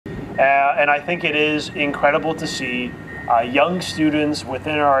And I think it is incredible to see young students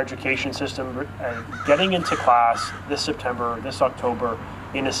within our education system getting into class this September, this October,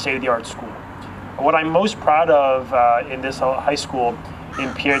 in a state-of-the-art school. What I'm most proud of in this high school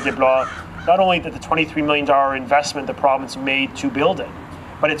in Pierre-des-Blois, not only that the $23 million investment the province made to build it,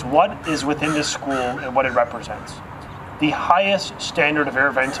 but it's what is within this school and what it represents. The highest standard of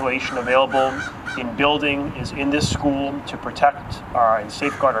air ventilation available in building is in this school to protect and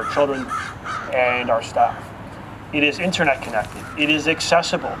safeguard our children and our staff. It is internet connected, it is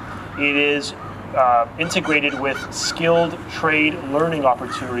accessible, it is integrated with skilled trade learning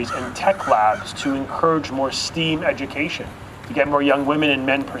opportunities and tech labs to encourage more STEAM education, to get more young women and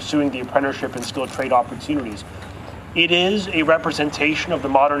men pursuing the apprenticeship and skilled trade opportunities. It is a representation of the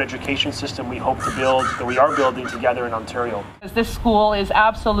modern education system we hope to build, that we are building together in Ontario. This school is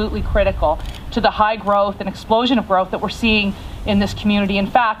absolutely critical to the high growth and explosion of growth that we're seeing in this community. In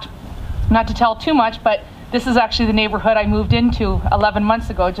fact, not to tell too much, but this is actually the neighborhood I moved into 11 months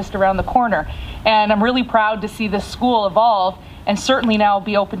ago, just around the corner. And I'm really proud to see this school evolve and certainly now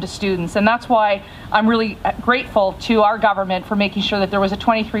be open to students. And that's why I'm really grateful to our government for making sure that there was a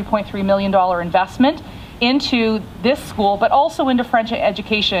 $23.3 million investment into this school, but also into French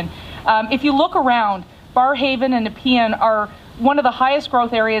education. If you look around, Barrhaven and Nepean are one of the highest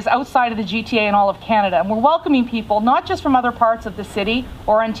growth areas outside of the GTA in all of Canada. And we're welcoming people, not just from other parts of the city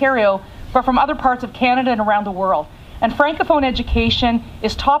or Ontario, but from other parts of Canada and around the world. And Francophone education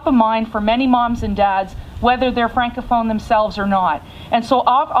is top of mind for many moms and dads, whether they're Francophone themselves or not. And so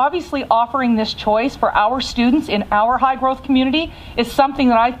obviously offering this choice for our students in our high growth community is something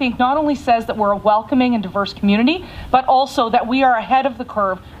that I think not only says that we're a welcoming and diverse community, but also that we are ahead of the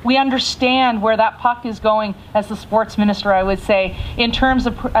curve. We understand where that puck is going, as the sports minister I would say, in terms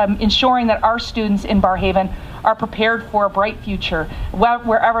of ensuring that our students in Barrhaven are prepared for a bright future,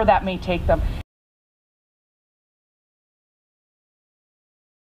 wherever that may take them.